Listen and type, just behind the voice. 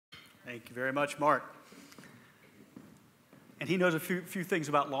Thank you very much, Mark. And he knows a few things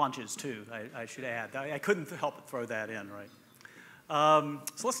about launches, too, I should add. I couldn't help but throw that in, right?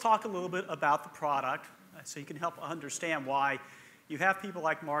 So let's talk a little bit about the product so you can help understand why you have people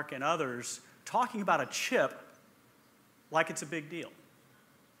like Mark and others talking about a chip like it's a big deal.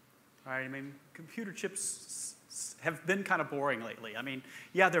 All right? I mean, computer chips have been kind of boring lately. I mean,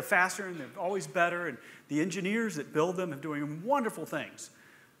 yeah, they're faster and they're always better, and the engineers that build them are doing wonderful things,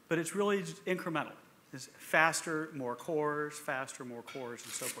 but it's really just incremental. It's faster, more cores, and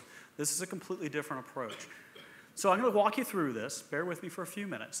so forth. This is a completely different approach. So I'm going to walk you through this. Bear with me for a few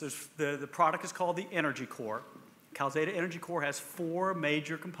minutes. The product is called the EnergyCore. Calxeda EnergyCore has 4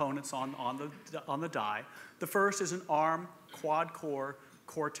 major components on the die. The first is an ARM quad-core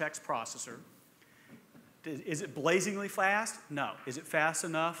Cortex processor. Is it blazingly fast? No. Is it fast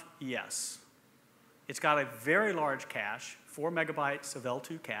enough? Yes. It's got a very large cache, 4 megabytes of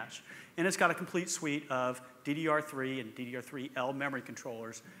L2 cache, and it's got a complete suite of DDR3 and DDR3L memory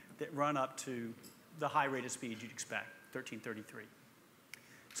controllers that run up to the high rate of speed you'd expect, 1333.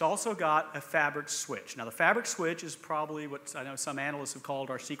 It's also got a fabric switch. Now, the fabric switch is probably what I know some analysts have called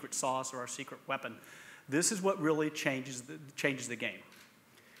our secret sauce or our secret weapon. This is what really changes the game.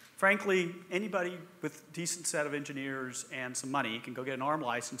 Frankly, anybody with a decent set of engineers and some money can go get an ARM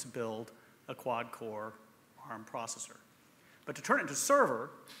license and build a quad-core ARM processor. But to turn it into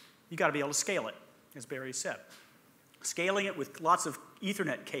server, you've got to be able to scale it, as Barry said. Scaling it with lots of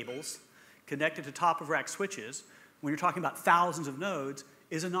Ethernet cables connected to top-of-rack switches, when you're talking about thousands of nodes,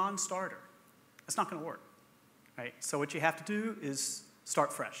 is a non-starter. That's not going to work. Right? So what you have to do is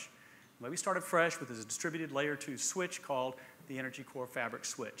start fresh. The way we started fresh with is a distributed layer 2 switch called the EnergyCore Fabric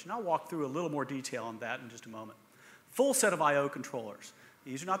Switch. And I'll walk through a little more detail on that in just a moment. Full set of I/O controllers.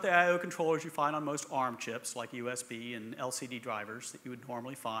 These are not the I/O controllers you find on most ARM chips, like USB and LCD drivers that you would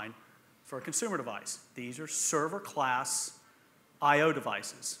normally find for a consumer device. These are server-class I/O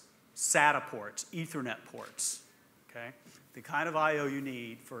devices, SATA ports, Ethernet ports, okay? The kind of I/O you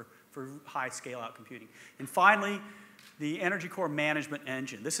need for high scale-out computing. And finally, the EnergyCore management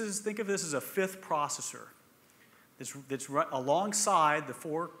engine. Think of this as a 5th processor that's alongside the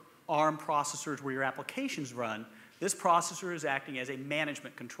 4 ARM processors where your applications run. This processor is acting as a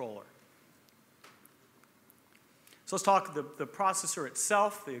management controller. So let's talk the processor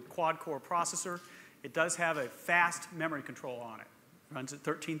itself, the quad-core processor. It does have a fast memory control on it. It runs at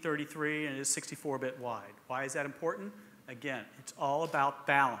 1333 and is 64-bit wide. Why is that important? Again, it's all about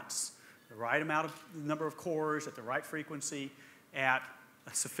balance. The right number of cores at the right frequency at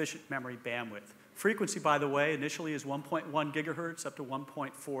a sufficient memory bandwidth. Frequency, by the way, initially is 1.1 gigahertz up to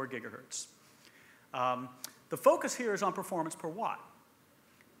 1.4 gigahertz. The focus here is on performance per watt.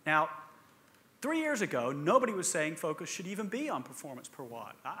 Now, 3 years ago, nobody was saying focus should even be on performance per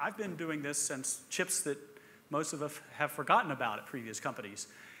watt. I've been doing this since chips that most of us have forgotten about at previous companies.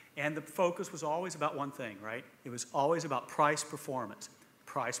 And the focus was always about one thing, right? It was always about price performance,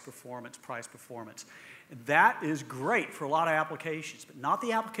 price performance, price performance. That is great for a lot of applications, but not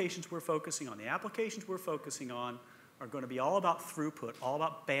the applications we're focusing on. The applications we're focusing on are going to be all about throughput, all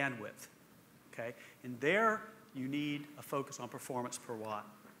about bandwidth. Okay? And there, you need a focus on performance per watt.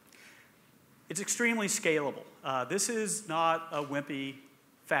 It's extremely scalable. This is not a wimpy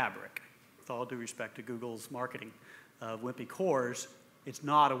fabric. With all due respect to Google's marketing of wimpy cores, it's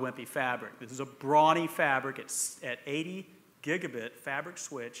not a wimpy fabric. This is a brawny fabric. It's at 80 gigabit fabric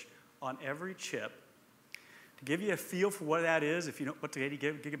switch on every chip. To give you a feel for what that is, if you know what the 80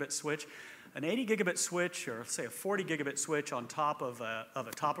 gigabit switch, an 80 gigabit switch, or say a 40 gigabit switch on top of a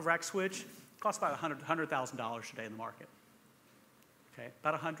top-of-rack switch, costs about $100,000 today in the market. Okay,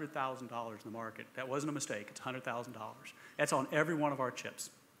 about $100,000 in the market. That wasn't a mistake. It's $100,000. That's on every one of our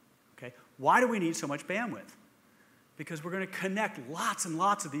chips. Okay, why do we need so much bandwidth? Because we're going to connect lots and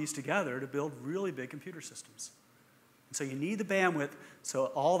lots of these together to build really big computer systems. And so you need the bandwidth so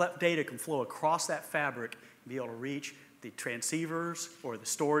all that data can flow across that fabric and be able to reach the transceivers or the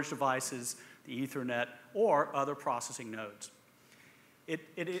storage devices, the Ethernet, or other processing nodes.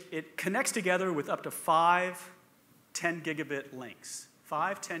 It connects together with up to 5 10 gigabit links.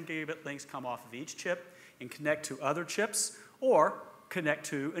 5 10 gigabit links come off of each chip and connect to other chips or connect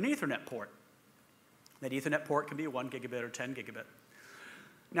to an Ethernet port. That Ethernet port can be 1 gigabit or 10 gigabit.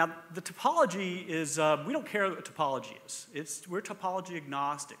 Now, the topology is, we don't care what topology is. We're topology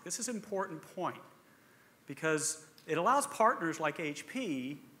agnostic. This is an important point because it allows partners like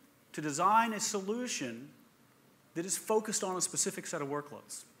HP to design a solution that is focused on a specific set of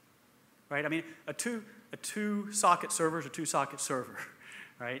workloads. Right? I mean, a two-socket server is a two-socket server.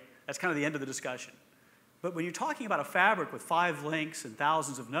 Right? That's kind of the end of the discussion. But when you're talking about a fabric with 5 links and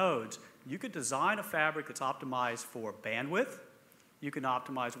thousands of nodes, you could design a fabric that's optimized for bandwidth. You can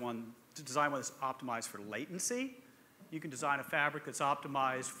design one that's optimized for latency. You can design a fabric that's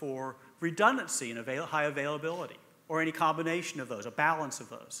optimized for redundancy and high availability, or any combination of those, a balance of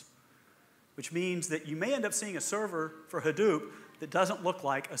those. Which means that you may end up seeing a server for Hadoop that doesn't look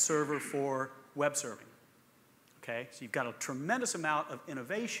like a server for web serving. Okay? So you've got a tremendous amount of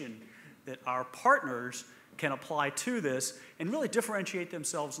innovation that our partners can apply to this and really differentiate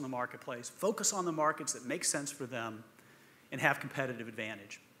themselves in the marketplace, focus on the markets that make sense for them, and have competitive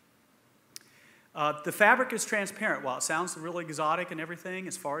advantage. The fabric is transparent. While it sounds really exotic and everything,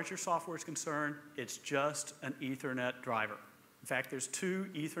 as far as your software is concerned, it's just an Ethernet driver. In fact, there's 2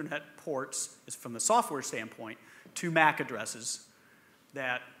 Ethernet ports, from the software standpoint, 2 MAC addresses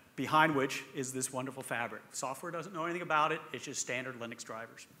behind which is this wonderful fabric. Software doesn't know anything about it. It's just standard Linux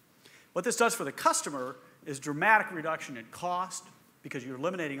drivers. What this does for the customer is dramatic reduction in cost because you're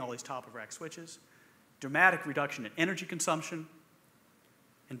eliminating all these top-of-rack switches, dramatic reduction in energy consumption,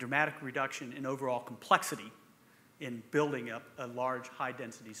 and dramatic reduction in overall complexity in building up a large,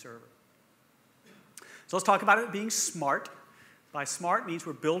 high-density server. So let's talk about it being smart. By smart means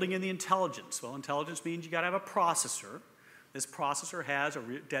we're building in the intelligence. Well, intelligence means you got to have a processor. This processor has a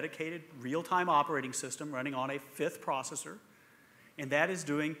dedicated real-time operating system running on a 5th processor, and that is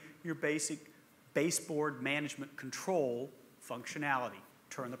doing your basic baseboard management control functionality.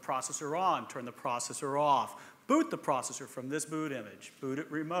 Turn the processor on, turn the processor off, boot the processor from this boot image, boot it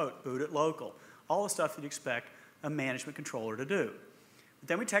remote, boot it local, all the stuff you'd expect a management controller to do. But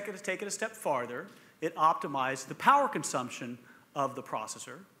then we take it a step farther. It optimizes the power consumption of the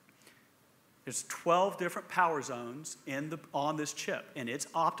processor. There's 12 different power zones on this chip, and it's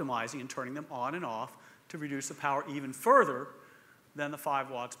optimizing and turning them on and off to reduce the power even further than the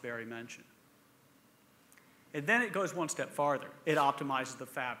 5 watts Barry mentioned. And then it goes one step farther. It optimizes the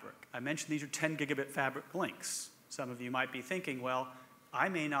fabric. I mentioned these are 10 gigabit fabric links. Some of you might be thinking, well, I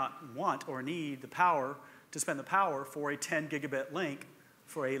may not want or need the power to spend the power for a 10 gigabit link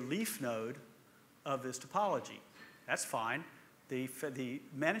for a leaf node of this topology. That's fine. The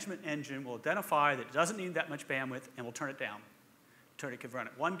management engine will identify that it doesn't need that much bandwidth and will turn it down. It can run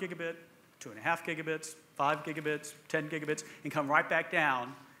at 1 gigabit, 2.5 gigabits, 5 gigabits, 10 gigabits, and come right back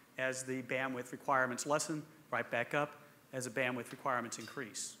down as the bandwidth requirements lessen, right back up as the bandwidth requirements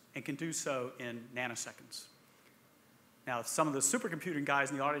increase, and can do so in nanoseconds. Now, some of the supercomputing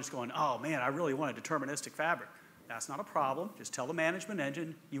guys in the audience are going, oh man, I really want a deterministic fabric. That's not a problem. Just tell the management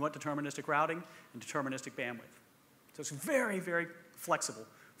engine you want deterministic routing and deterministic bandwidth. So it's very, very flexible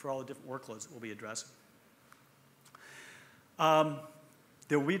for all the different workloads that we'll be addressing.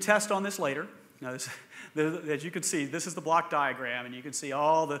 There will be a test on this later. Now, as you can see, this is the block diagram, and you can see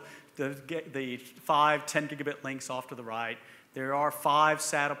all the 5 10 gigabit links off to the right. There are 5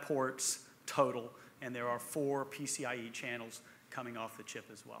 SATA ports total, and there are 4 PCIe channels coming off the chip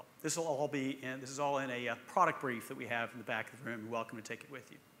as well. This is all in a product brief that we have in the back of the room. You're welcome to take it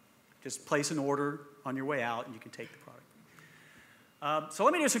with you. Just place an order on your way out, and you can take the product. So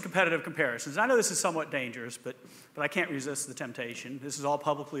let me do some competitive comparisons. I know this is somewhat dangerous, but I can't resist the temptation. This is all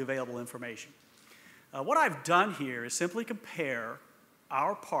publicly available information. What I've done here is simply compare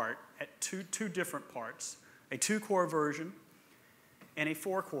our part at two different parts, a 2-core version and a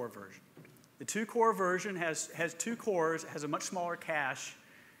 4-core version. The 2-core version has 2 cores, has a much smaller cache,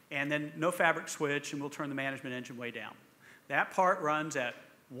 and then no fabric switch, and we'll turn the management engine way down. That part runs at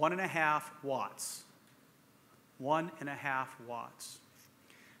 1.5 watts. 1.5 watts.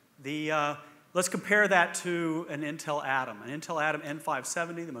 Let's compare that to an Intel Atom. An Intel Atom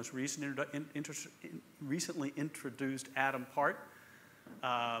N570, the most recently introduced Atom part,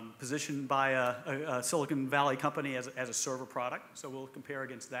 positioned by a Silicon Valley company as a server product. So we'll compare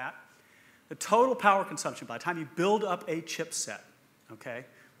against that. The total power consumption by the time you build up a chipset, okay,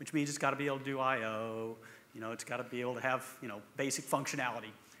 which means it's got to be able to do I/O, it's got to be able to have basic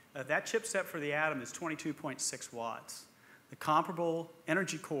functionality. That chipset for the Atom is 22.6 watts. The comparable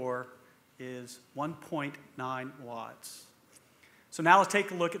EnergyCore is 1.9 watts. So now let's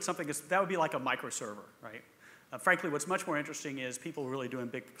take a look at something that would be like a microserver, right? Frankly, what's much more interesting is people really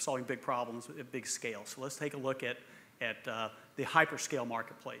solving big problems at big scale. So let's take a look at the hyperscale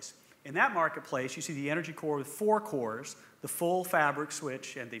marketplace. In that marketplace, you see the EnergyCore with 4 cores, the full fabric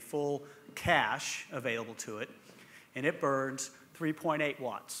switch, and the full cache available to it, and it burns 3.8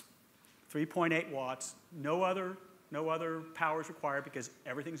 watts. 3.8 watts, no other power is required because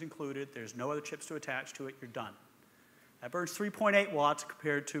everything's included. There's no other chips to attach to it. You're done. That burns 3.8 watts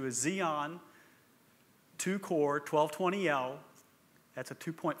compared to a Xeon 2-core 1220L. That's a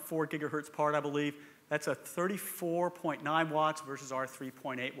 2.4 gigahertz part, I believe. That's a 34.9 watts versus our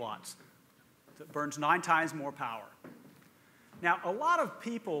 3.8 watts. So it burns 9 times more power. Now, a lot of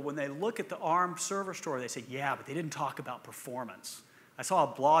people, when they look at the ARM server store, they say, yeah, but they didn't talk about performance. I saw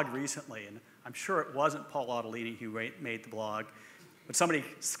a blog recently, and I'm sure it wasn't Paul Otellini who made the blog, but somebody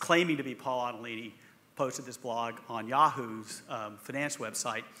claiming to be Paul Otellini posted this blog on Yahoo's finance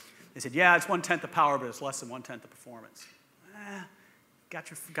website. They said, yeah, it's 1/10 the power, but it's less than 1/10 the performance. Got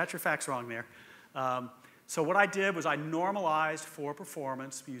your facts wrong there. So what I did was I normalized for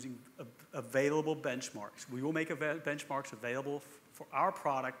performance using available benchmarks. We will make benchmarks available for our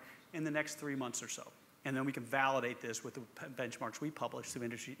product in the next 3 months or so. And then we can validate this with the benchmarks we publish through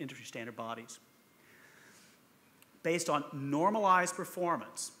industry standard bodies. Based on normalized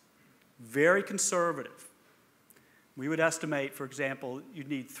performance, very conservative, we would estimate, for example, you'd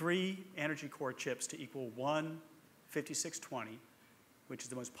need 3 EnergyCore chips to equal 1 5620, which is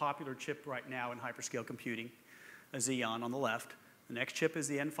the most popular chip right now in hyperscale computing, a Xeon on the left. The next chip is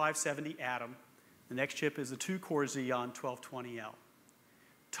the N570 Atom. The next chip is the 2-core Xeon 1220L.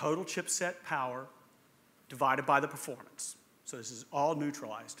 Total chipset power divided by the performance. So this is all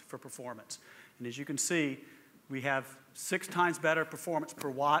neutralized for performance. And as you can see, we have 6 times better performance per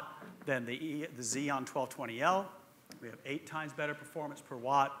watt than the Xeon 1220L. We have 8 times better performance per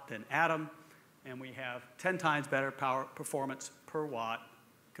watt than Atom. And we have 10 times better performance per watt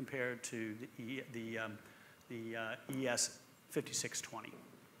compared to the ES 5620.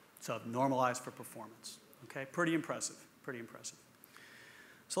 So normalized for performance. Okay, pretty impressive, pretty impressive.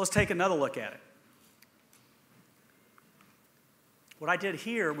 So let's take another look at it. What I did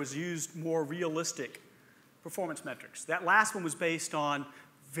here was used more realistic performance metrics. That last one was based on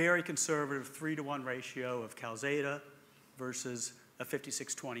very conservative 3-to-1 ratio of Calxeda versus a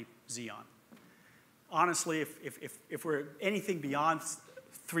 5620 Xeon. Honestly, if we're anything beyond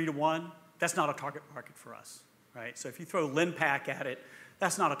 3-to-1, that's not a target market for us, right? So if you throw LinPack at it,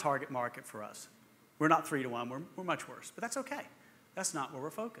 that's not a target market for us. We're not 3-to-1, we're much worse, but that's okay. That's not where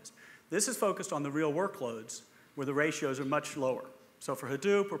we're focused. This is focused on the real workloads where the ratios are much lower. So for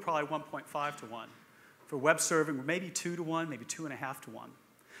Hadoop, we're probably 1.5-to-1. For web serving, we're maybe 2-to-1, maybe 2.5-to-1.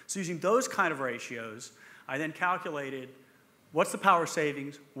 So using those kind of ratios, I then calculated what's the power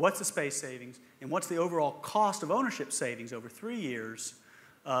savings, what's the space savings, and what's the overall cost of ownership savings over 3 years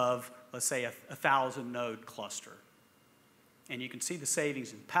of, let's say, a 1,000-node cluster. And you can see the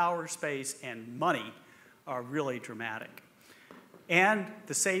savings in power, space, and money are really dramatic. And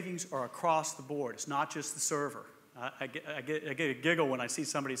the savings are across the board. It's not just the server. I get a giggle when I see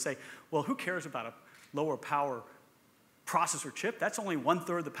somebody say, well, who cares about a lower power processor chip? That's only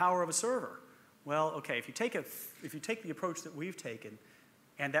 1/3 the power of a server. Well, okay, if you take the approach that we've taken,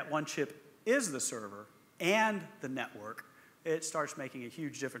 and that one chip is the server and the network, it starts making a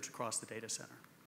huge difference across the data center.